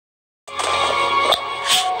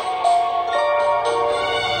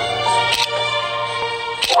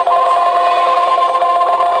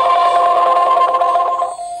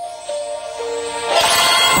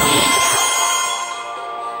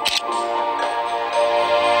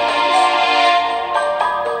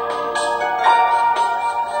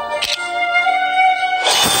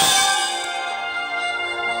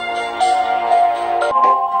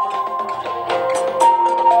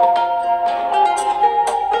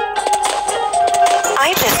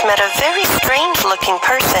just met a very strange-looking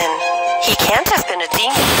person. He can't have been a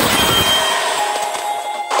demon.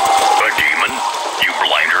 A demon? You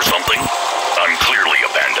blind or something? I'm clearly a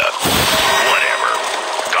panda. Whatever.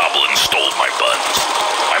 Goblins stole my buns.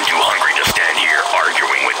 I'm too hungry to stand here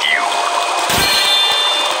arguing with you.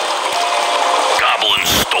 Goblins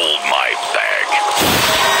stole my bag.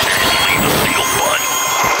 Didn't leave a single bun.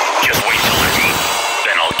 Just wait till I eat.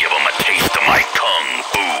 Then I'll give them a taste of my kung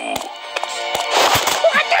fu.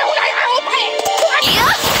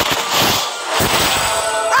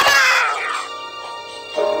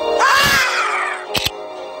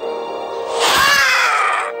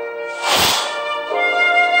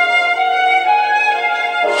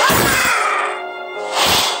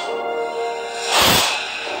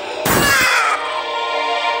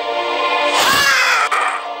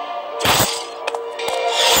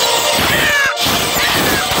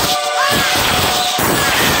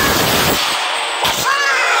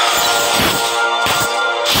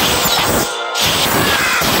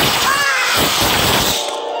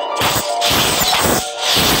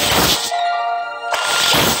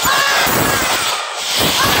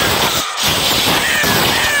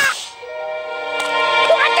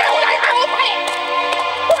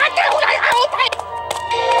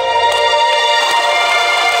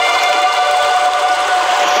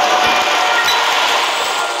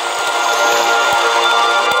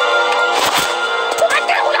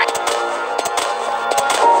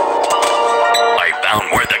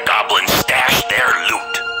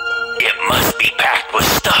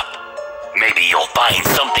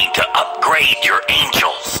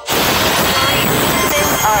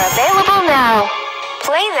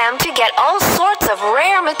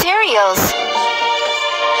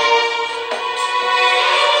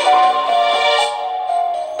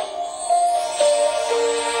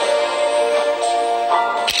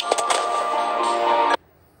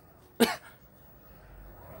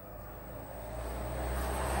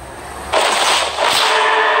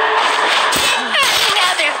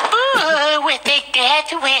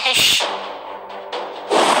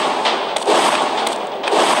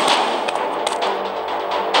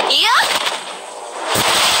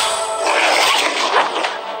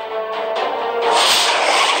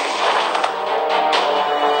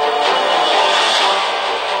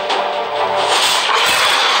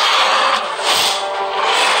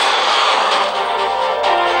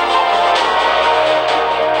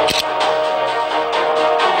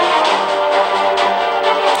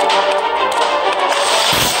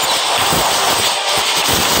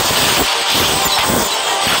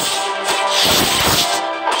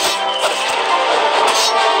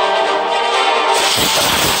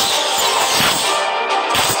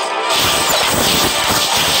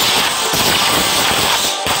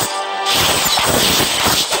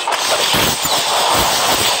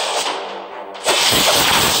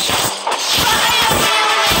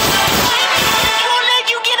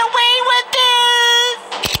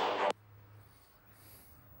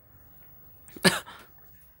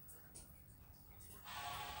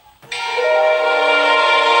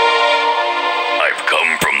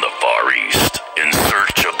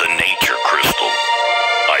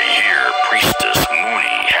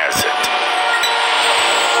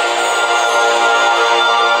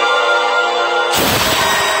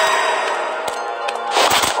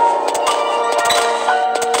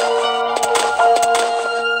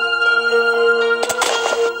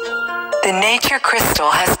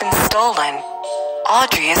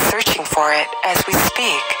 Audrey is searching for it as we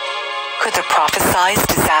speak. Could the prophesized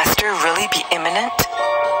disaster really be imminent?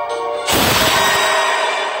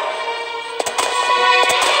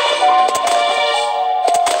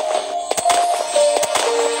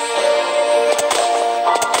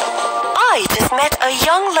 I just met a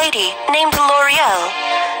young lady named L'Oreal.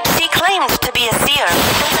 She claimed to be a seer and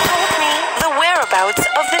told me the whereabouts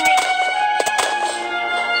of the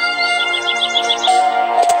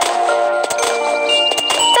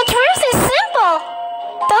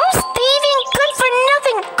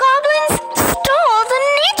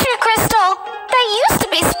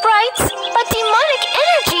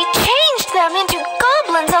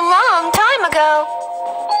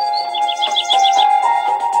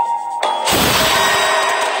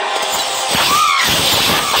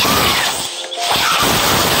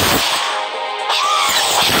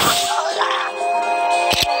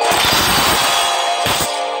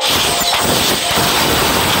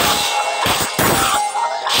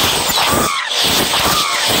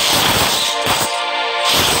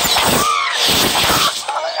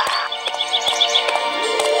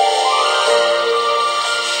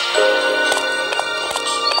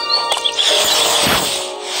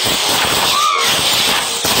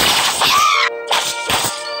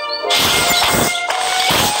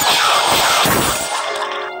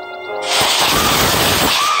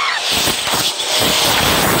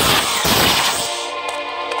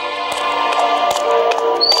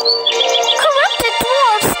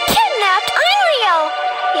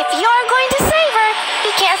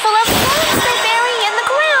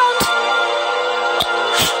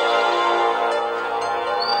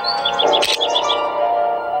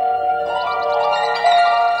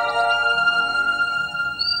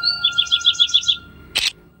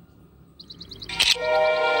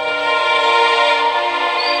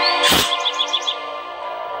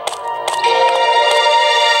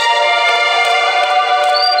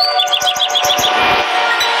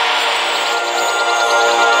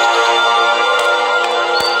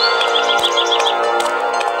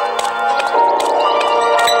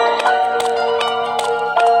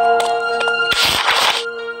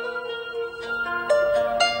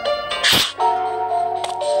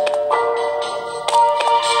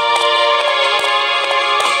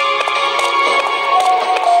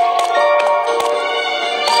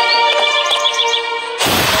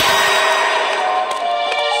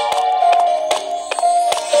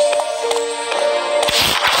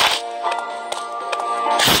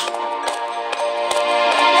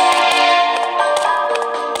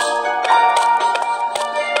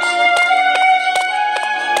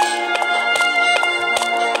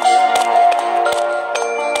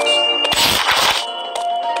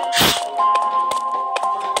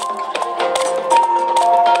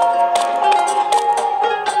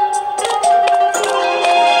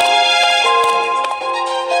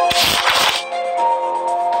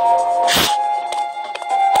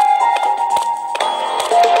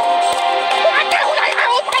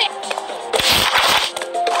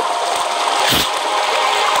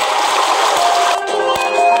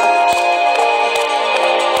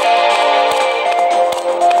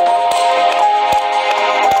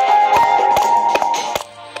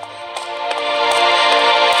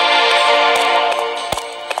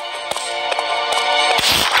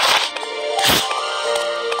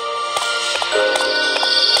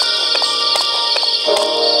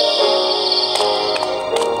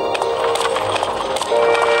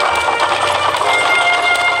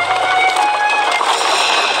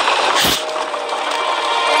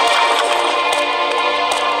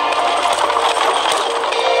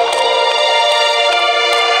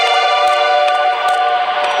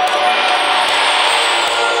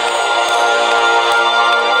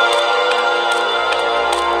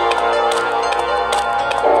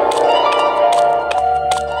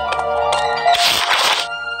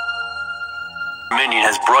minion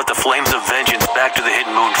has brought the flames of vengeance back to the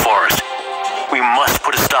Hidden Moon Forest. We must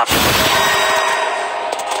put a stop to it.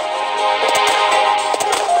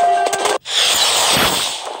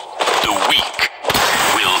 The weak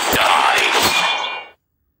will die.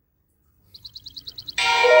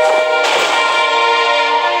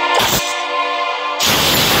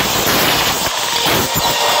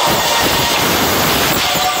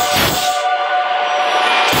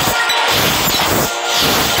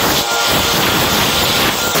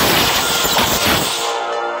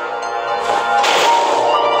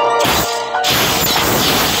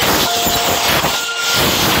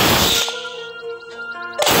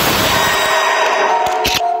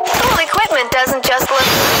 Doesn't just look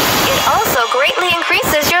good, it also greatly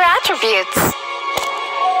increases your attributes.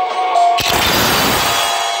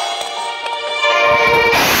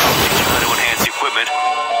 Try to enhance equipment.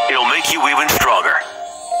 It'll make you even stronger.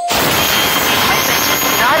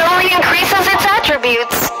 Not only increases its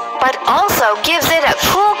attributes, but also gives it a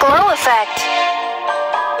cool glow effect.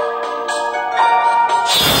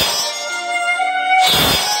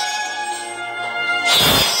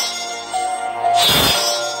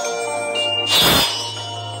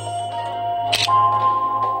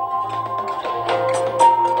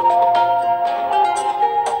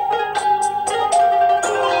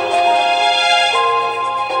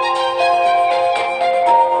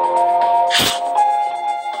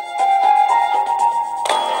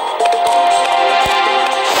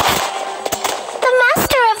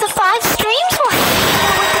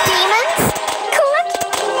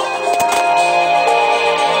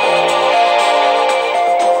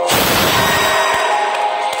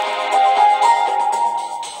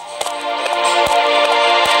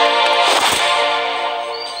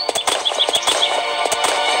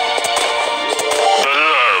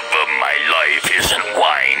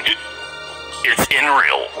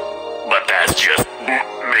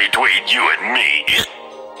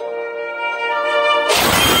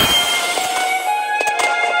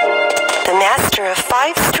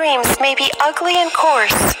 Ugly and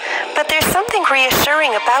coarse, but there's something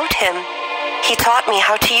reassuring about him. He taught me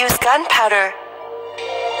how to use gunpowder.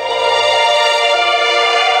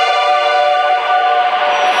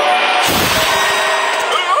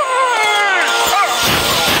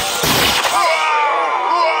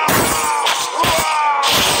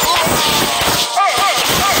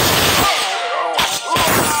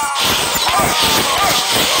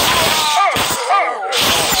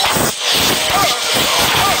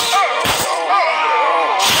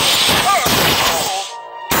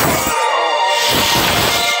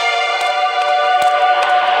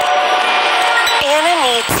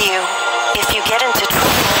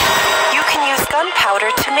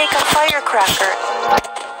 To make a firecracker.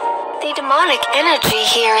 The demonic energy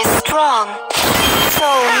here is strong. So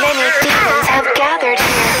many demons have gathered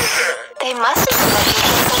here. They must be looking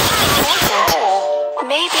for something important.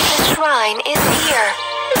 Maybe the shrine is here.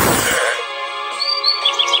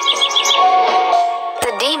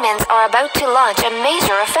 The demons are about to launch a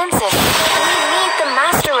major offensive. We need the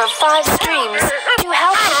Master of Five Streams to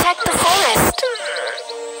help protect the forest.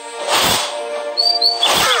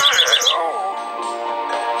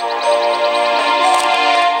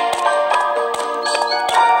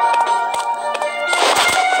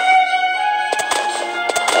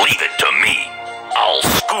 Leave it to me. I'll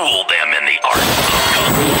school them in the art of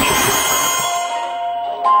kung fu.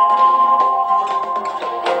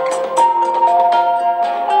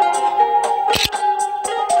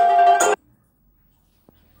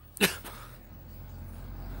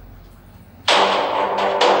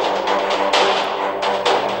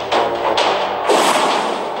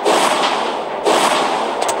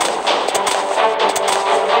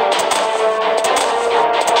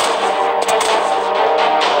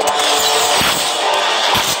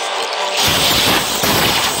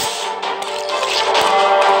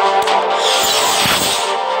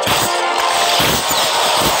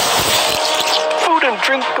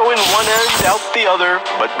 Go in one end, out the other,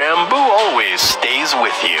 but bamboo always stays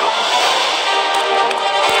with you.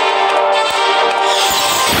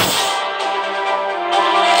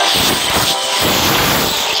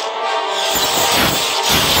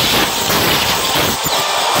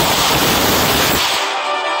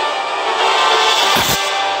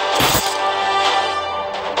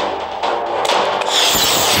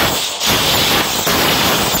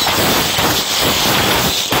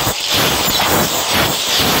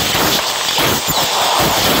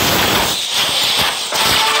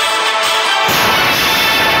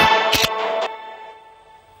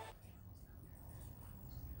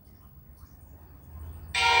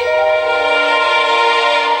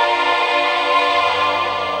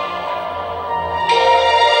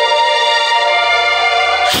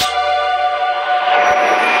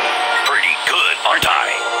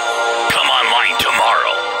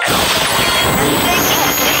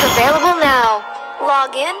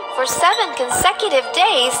 log in for 7 consecutive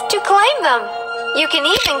days to claim them. You can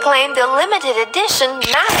even claim the limited edition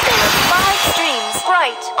Master of 5 Streams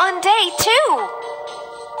Sprite on day 2.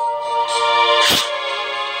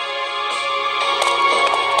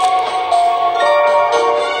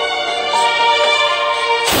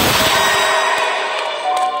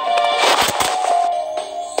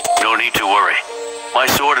 No need to worry. My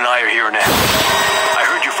sword and I are here now. I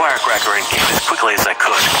heard your firecracker and came as quickly as I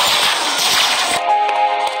could.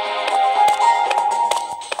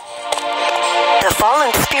 The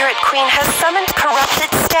fallen spirit queen has summoned corrupted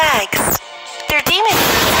stags. Their demon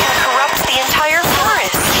can corrupt the entire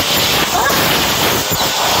forest.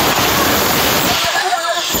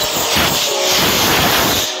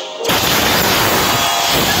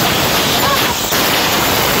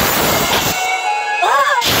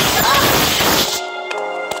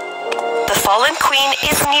 The fallen queen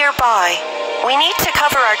is nearby. We need to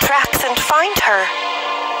cover our tracks and find her.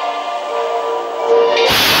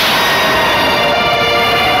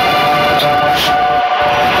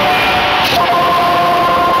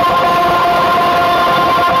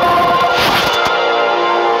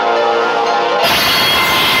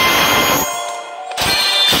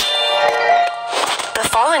 The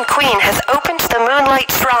fallen queen has opened the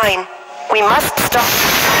Moonlight Shrine. We must stop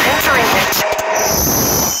entering it.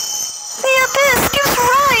 The abyss gives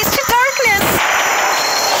rise to darkness.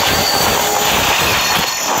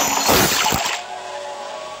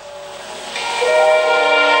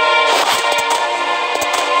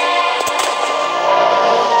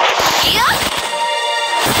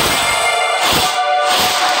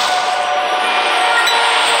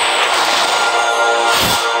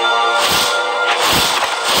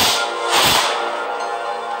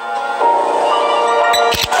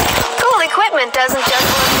 Cool equipment doesn't just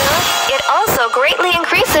look good, it also greatly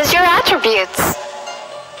increases your attributes.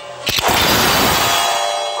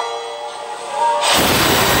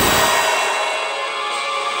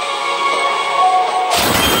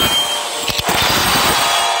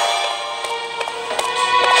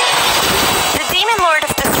 The Demon Lord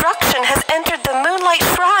of Destruction has entered the Moonlight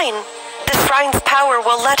Shrine. The shrine's power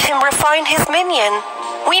will let him refine his minion.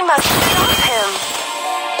 We must stop him.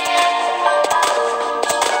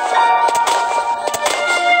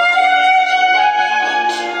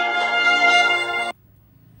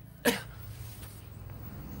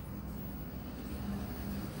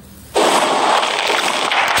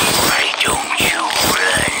 Why don't you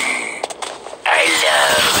run? I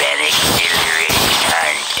love an exhilarating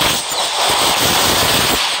hunt.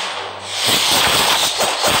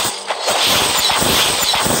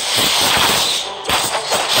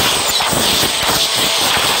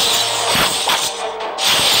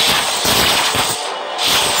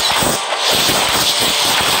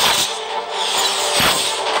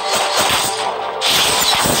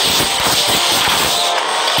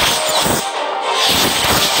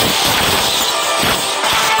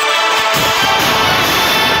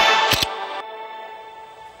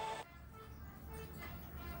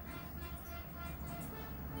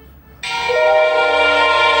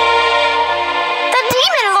 The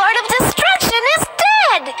Demon Lord of Destruction is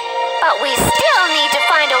dead! But we still need to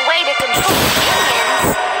find a way to control the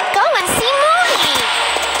minions. Go and see Molly!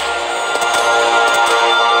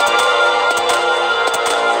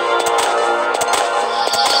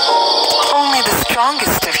 Only the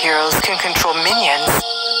strongest of heroes can control minions.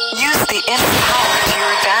 Use the inner power to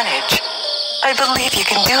your advantage. I believe you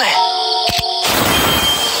can do it.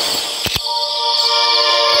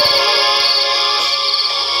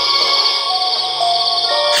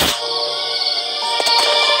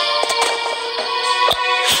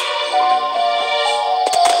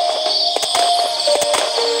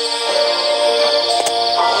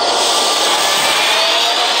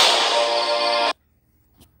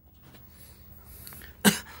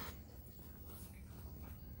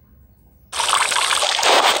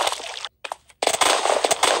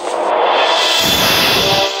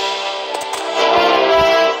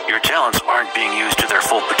 Your talents aren't being used to their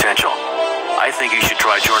full potential. I think you should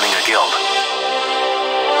try joining a guild.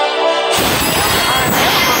 Are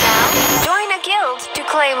available now. Join a guild to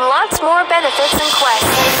claim lots more benefits and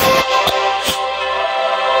quests.